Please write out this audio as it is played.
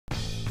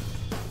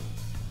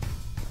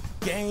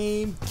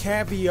game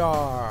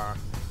Caviar.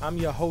 I'm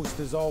your host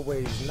as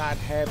always, not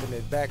having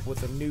it, back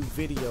with a new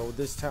video.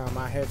 This time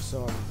I have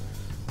some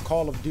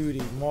Call of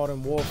Duty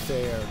Modern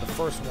Warfare, the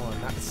first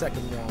one, not the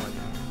second one,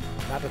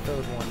 not the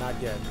third one,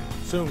 not yet.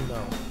 Soon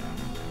though.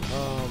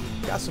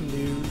 Got some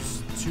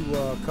news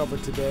to cover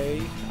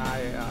today.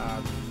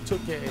 I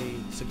took a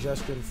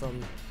suggestion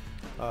from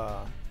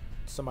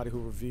somebody who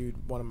reviewed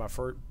one of my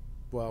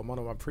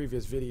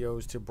previous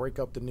videos to break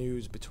up the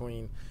news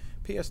between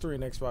PS3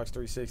 and Xbox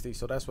 360,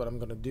 so that's what I'm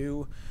gonna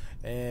do,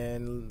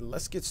 and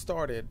let's get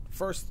started.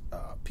 First,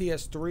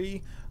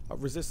 PS3,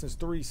 Resistance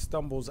 3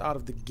 stumbles out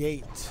of the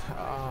gate.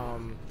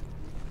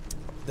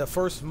 The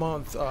first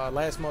month,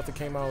 last month it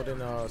came out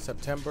in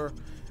September,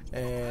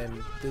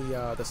 and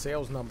the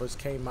sales numbers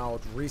came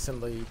out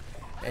recently,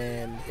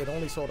 and it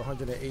only sold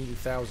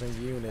 180,000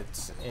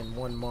 units in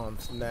 1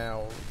 month.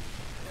 Now,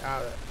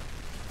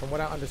 from what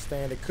I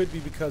understand, it could be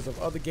because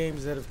of other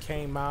games that have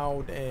came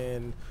out,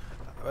 and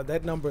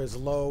that number is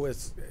low.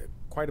 It's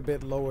quite a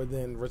bit lower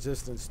than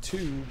Resistance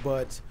 2,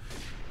 but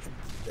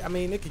I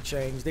mean, it could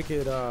change. It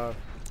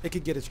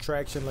could get its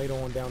traction later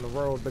on down the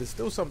road, but it's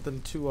still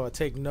something to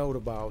take note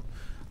about.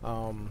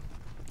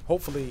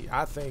 Hopefully,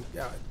 I think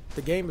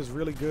the game is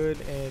really good,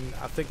 and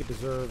I think it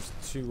deserves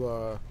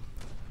to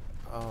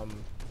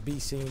be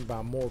seen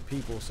by more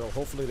people. So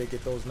hopefully they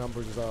get those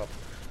numbers up.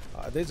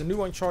 There's a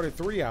new Uncharted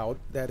 3 out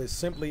that is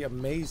simply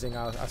amazing.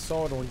 I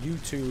saw it on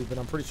YouTube, and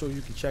I'm pretty sure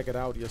you can check it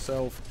out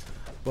yourself.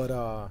 But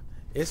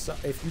it's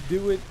if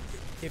you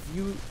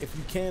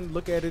can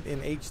look at it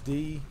in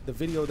HD. The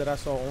video that I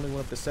saw only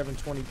went up to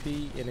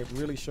 720p, and it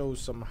really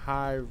shows some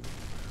high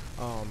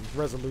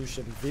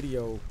resolution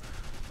video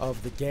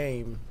of the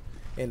game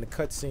and the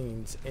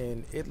cutscenes,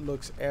 and it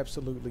looks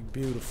absolutely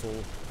beautiful.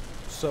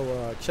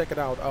 So check it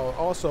out.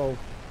 Also,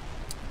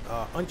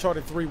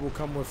 Uncharted 3 will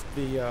come with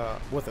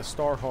a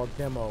Starhawk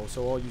demo.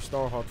 So all you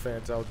Starhawk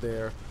fans out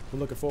there who are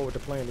looking forward to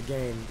playing the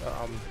game,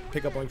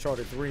 pick up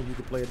Uncharted 3 and you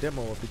can play a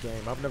demo of the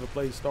game. I've never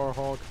played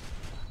Starhawk,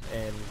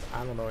 and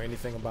I don't know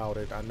anything about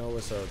it. I know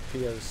it's a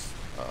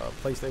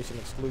PlayStation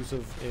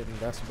exclusive, and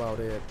that's about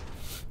it.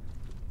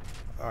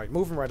 Alright,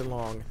 moving right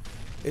along.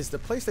 Is the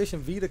PlayStation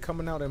Vita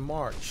coming out in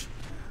March?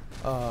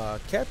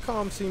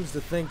 Capcom seems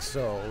to think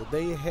so.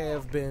 They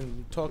have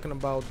been talking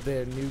about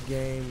their new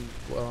game,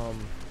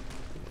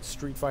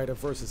 Street Fighter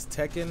versus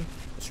Tekken,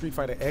 Street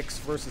Fighter X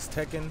versus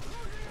Tekken,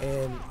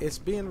 and it's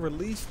being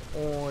released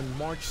on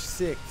March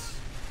 6th.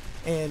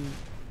 And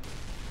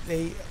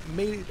they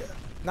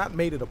not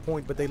made it a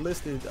point, but they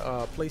listed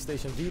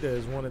PlayStation Vita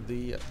as one of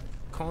the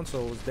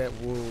consoles that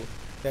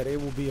it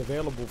will be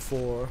available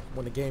for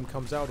when the game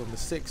comes out on the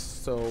 6th.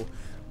 So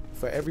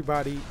for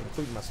everybody,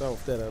 including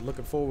myself, that are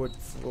looking forward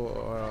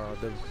for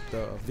the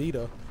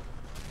Vita,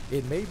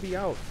 it may be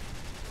out.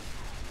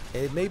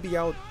 It may be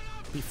out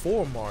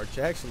before March,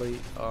 actually.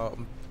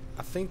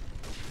 I think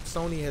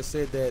Sony has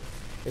said that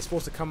it's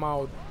supposed to come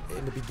out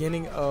in the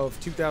beginning of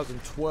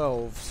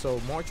 2012, so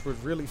March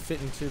would really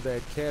fit into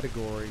that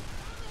category.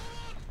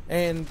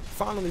 And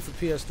finally, for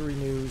PS3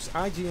 news,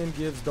 IGN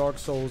gives Dark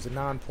Souls a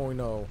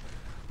 9.0.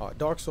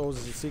 Dark Souls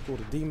is a sequel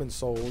to Demon's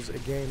Souls, a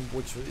game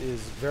which is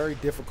very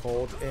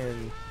difficult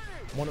and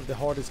one of the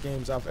hardest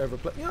games I've ever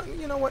played.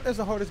 You know what? That's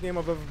the hardest game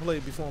I've ever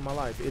played before in my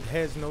life. It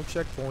has no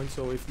checkpoint,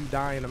 so if you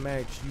die in a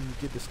match, you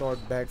get to start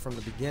back from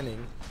the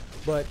beginning.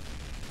 But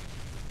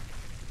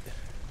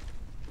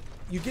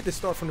you get to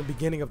start from the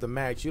beginning of the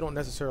match. You don't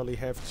necessarily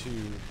have to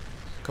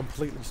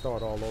completely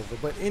start all over.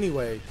 But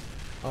anyway,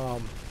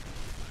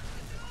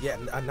 yeah,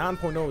 a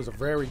 9.0 is a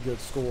very good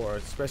score,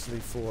 especially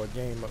for a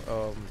game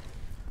of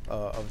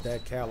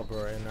that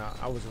caliber. And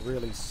I was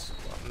really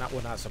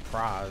not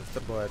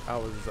surprised, but I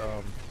was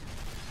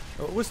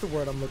what's the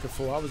word I'm looking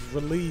for? I was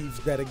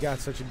relieved that it got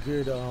such a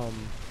good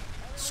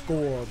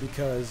score,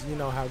 because you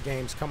know how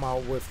games come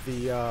out with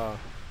the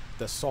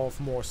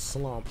sophomore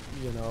slump,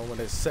 you know, when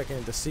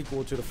the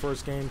sequel to the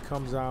first game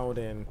comes out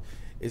and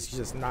it's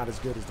just not as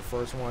good as the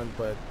first one.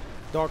 But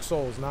Dark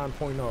Souls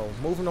 9.0.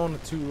 Moving on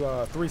to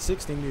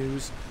 360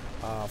 news.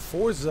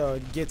 Forza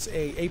gets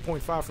a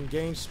 8.5 from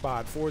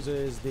GameSpot. Forza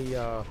is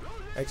the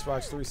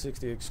Xbox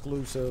 360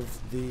 exclusive.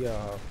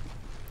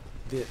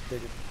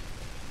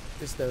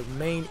 It's the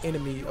main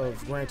enemy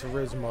of Gran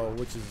Turismo,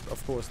 which is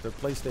of course the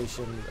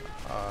PlayStation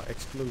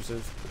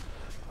exclusive.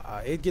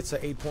 It gets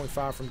an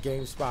 8.5 from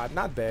GameSpot.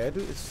 Not bad.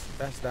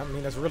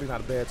 That's really not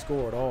a bad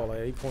score at all.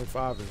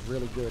 8.5 is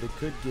really good. It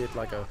could get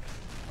like a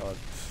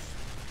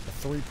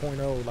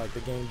 3.0 like the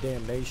game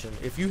Damnation.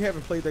 If you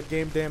haven't played that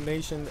game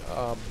Damnation,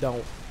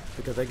 don't,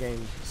 because that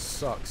game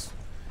sucks.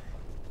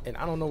 And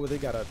I don't know whether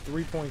they got a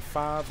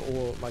 3.5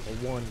 or like a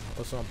 1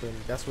 or something.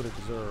 That's what it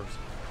deserves.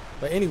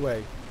 But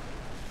anyway,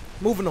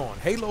 moving on.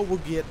 Halo will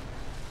get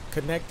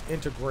Kinect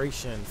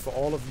integration for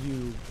all of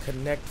you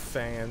Kinect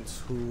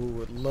fans who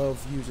would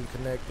love using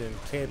Kinect and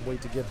can't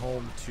wait to get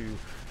home to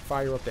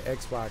fire up the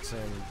Xbox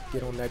and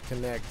get on that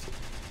Kinect,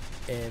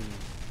 and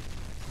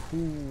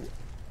who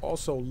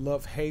also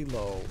love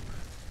Halo.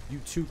 You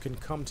two can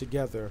come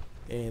together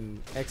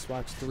in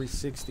Xbox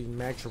 360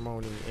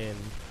 matrimony and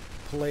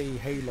play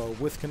Halo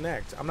with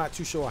Kinect. I'm not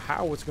too sure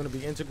how it's going to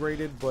be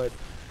integrated, but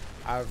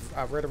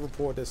I've read a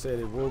report that said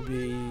it will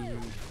be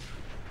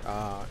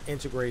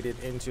integrated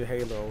into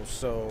Halo,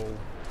 so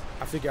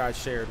I figure I'd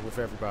share it with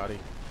everybody.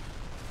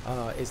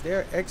 Is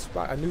there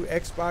a new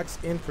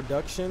Xbox in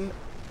production?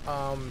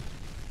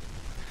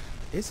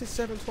 Is it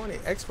 720?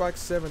 Xbox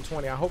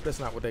 720. I hope that's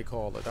not what they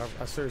call it.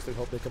 I seriously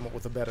hope they come up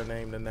with a better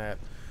name than that.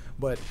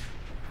 But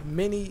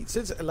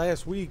since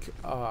last week,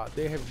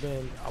 there have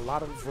been a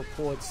lot of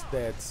reports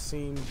that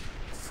seem,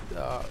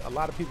 a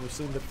lot of people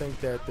seem to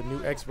think that the new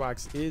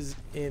Xbox is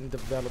in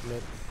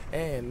development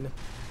and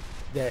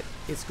that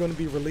it's going to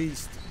be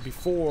released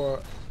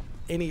before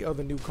any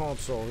other new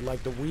console,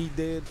 like the Wii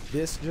did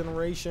this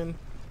generation.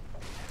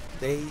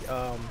 They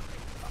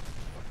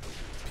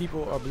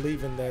people are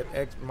believing that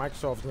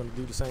Microsoft is going to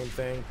do the same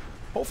thing.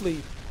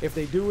 Hopefully, if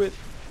they do it,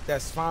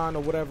 that's fine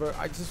or whatever.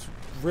 I just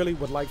really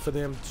would like for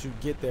them to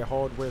get their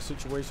hardware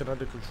situation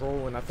under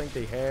control, and I think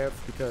they have,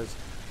 because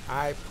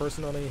I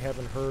personally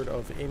haven't heard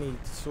of any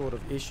sort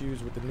of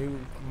issues with the new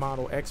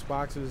model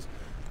Xboxes.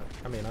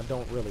 I mean, I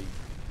don't really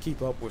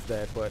keep up with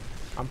that, but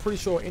I'm pretty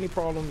sure any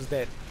problems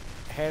that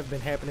have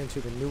been happening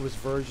to the newest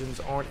versions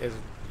aren't as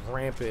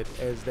rampant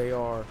as they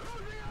are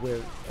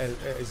with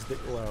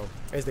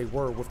as they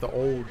were with the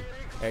old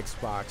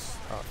Xbox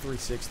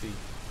 360.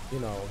 You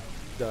know,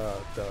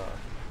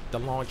 the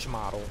launch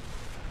model.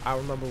 I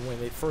remember when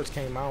it first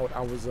came out,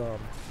 I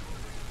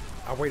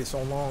waited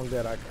so long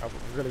that I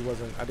really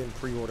wasn't, I didn't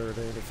pre-order it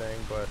or anything,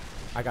 but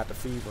I got the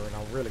fever and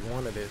I really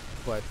wanted it.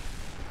 But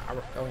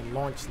on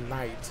launch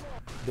night,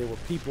 there were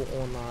people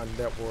online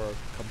that were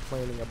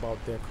complaining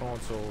about their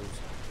consoles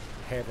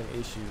having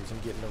issues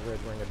and getting the red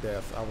ring of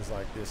death. I was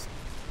like, this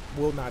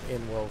will not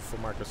end well for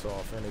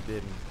Microsoft, and it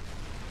didn't.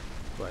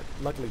 But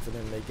luckily for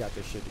them, they got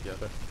their shit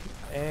together.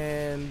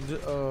 And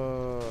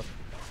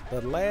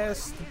the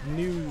last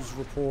news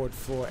report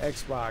for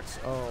Xbox,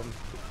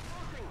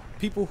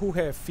 people who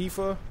have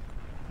FIFA,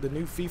 the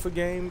new FIFA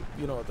game,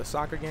 you know, the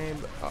soccer game,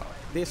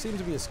 there seems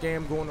to be a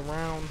scam going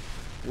around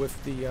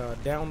with the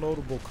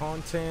downloadable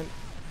content.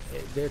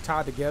 They're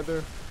tied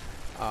together.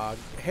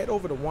 Head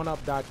over to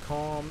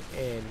oneup.com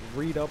and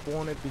read up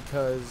on it,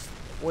 because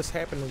what's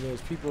happening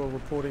is people are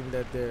reporting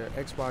that their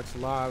Xbox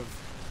Live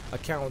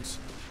accounts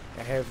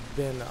have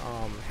been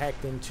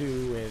hacked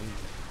into, and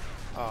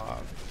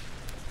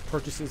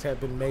purchases have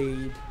been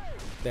made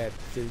that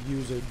the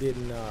user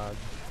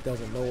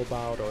doesn't know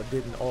about or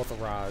didn't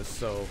authorize.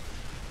 So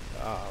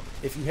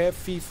if you have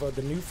FIFA,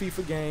 the new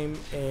FIFA game,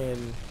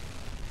 and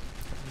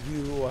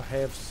you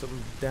have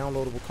some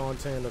downloadable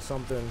content or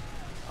something,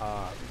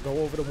 go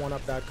over to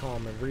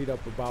oneup.com and read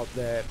up about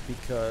that,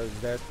 because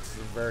that's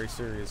a very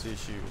serious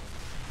issue.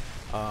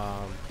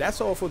 That's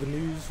all for the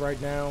news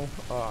right now.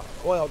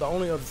 Well, the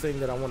only other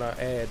thing that I want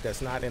to add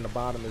that's not in the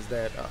bottom is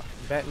that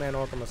Batman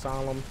Arkham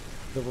Asylum,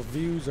 the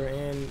reviews are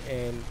in,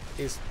 and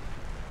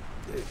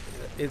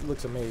it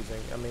looks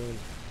amazing. I mean,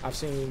 I've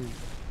seen,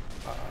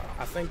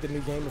 I think the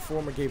new Game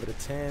Informer gave it a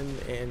 10,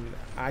 and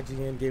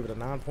IGN gave it a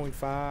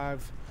 9.5.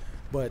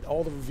 But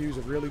all the reviews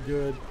are really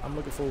good. I'm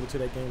looking forward to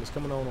that game. It's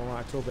coming on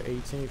October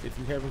 18th. If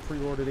you haven't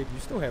pre-ordered it, you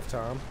still have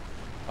time.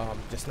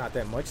 Just not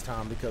that much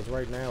time, because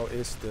right now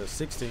it's the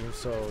 16th.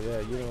 So yeah,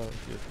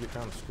 you're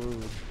kind of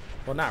screwed.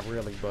 Well, not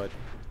really, but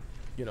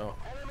you know,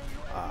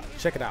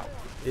 check it out.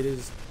 It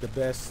is the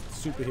best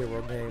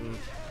superhero game.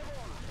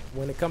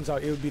 When it comes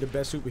out, it would be the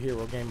best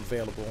superhero game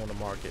available on the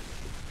market.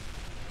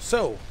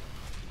 So,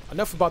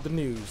 enough about the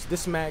news.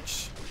 This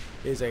match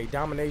is a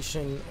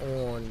domination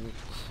on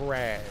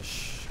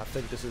Crash. I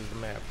think this is the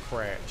map,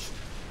 Crash.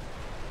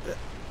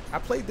 I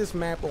played this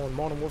map on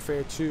Modern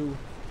Warfare 2,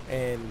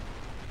 and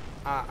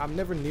I'm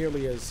never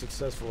nearly as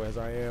successful as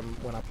I am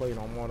when I played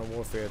on Modern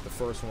Warfare, the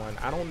first one.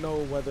 I don't know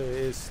whether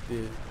it's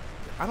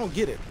I don't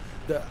get it.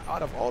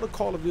 Out of all the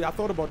Call of Duty, I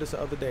thought about this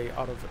the other day,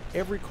 out of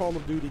every Call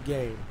of Duty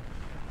game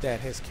that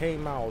has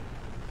came out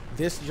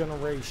this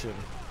generation,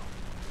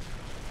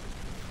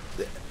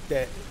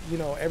 that, you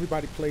know,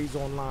 everybody plays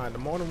online, the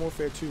Modern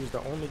Warfare 2 is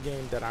the only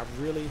game that I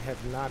really have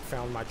not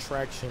found my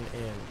traction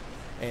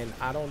in. And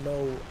I don't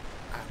know,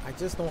 I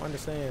just don't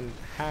understand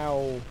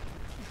how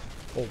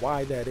or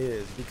why that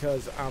is,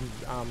 because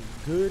I'm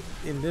good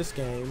in this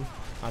game,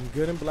 I'm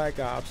good in Black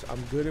Ops,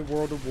 I'm good at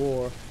World of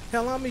War,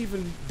 hell, I'm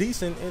even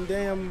decent in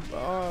damn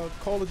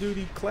Call of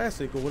Duty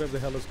Classic, or whatever the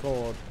hell it's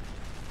called,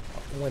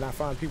 when I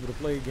find people to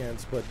play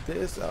against. But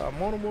this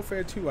Modern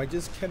Warfare 2, I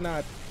just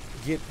cannot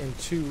get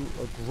into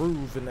a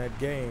groove in that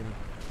game.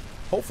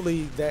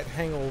 Hopefully that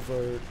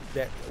hangover,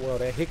 that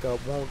hiccup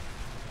won't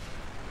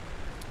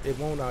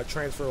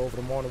transfer over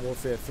to Modern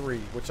Warfare 3,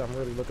 which I'm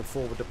really looking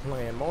forward to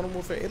playing. Modern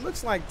Warfare, it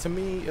looks like, to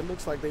me, it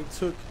looks like they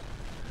took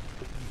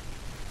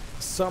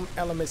some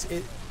elements.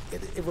 It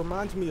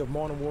reminds me of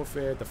Modern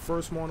Warfare, the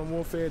first Modern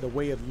Warfare, the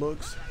way it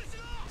looks.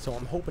 So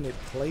I'm hoping it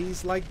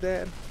plays like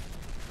that.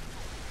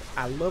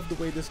 I love the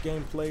way this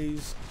game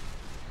plays.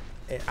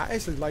 And I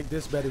actually like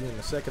this better than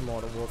the second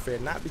Modern Warfare,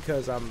 not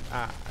because I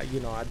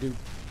do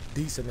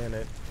decent in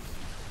it.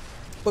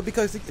 But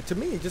because to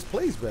me, it just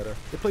plays better.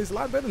 It plays a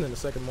lot better than the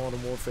second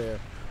Modern Warfare.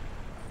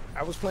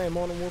 I was playing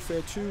Modern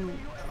Warfare 2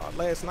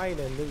 last night,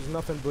 and there was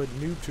nothing but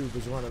noob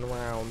tubers running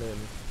around, and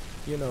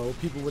you know,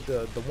 people with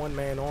the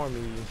one-man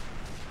army,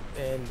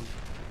 and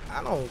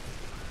I don't,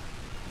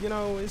 you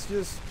know, it's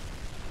just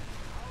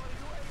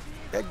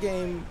that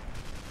game.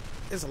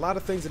 There's a lot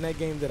of things in that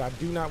game that I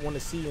do not want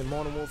to see in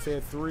Modern Warfare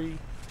 3,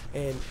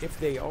 and if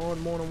they are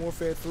in Modern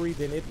Warfare 3,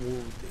 then it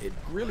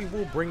really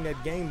will bring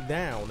that game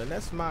down, and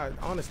that's my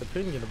honest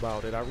opinion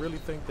about it. I really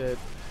think that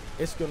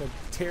it's gonna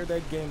tear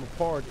that game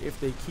apart if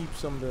they keep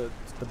some of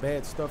the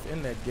bad stuff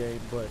in that game.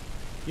 But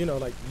you know,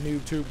 like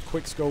noob tube,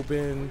 quick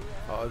scoping,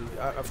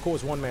 of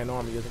course one-man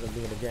army isn't gonna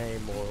be in the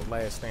game, or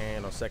last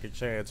stand, or second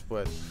chance,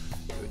 but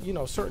you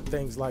know, certain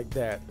things like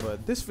that.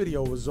 But this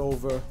video was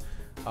over.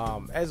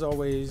 As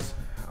always,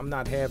 I'm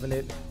not having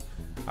it.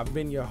 I've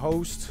been your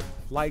host.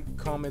 Like,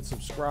 comment,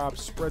 subscribe,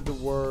 spread the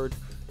word.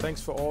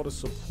 Thanks for all the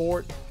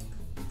support.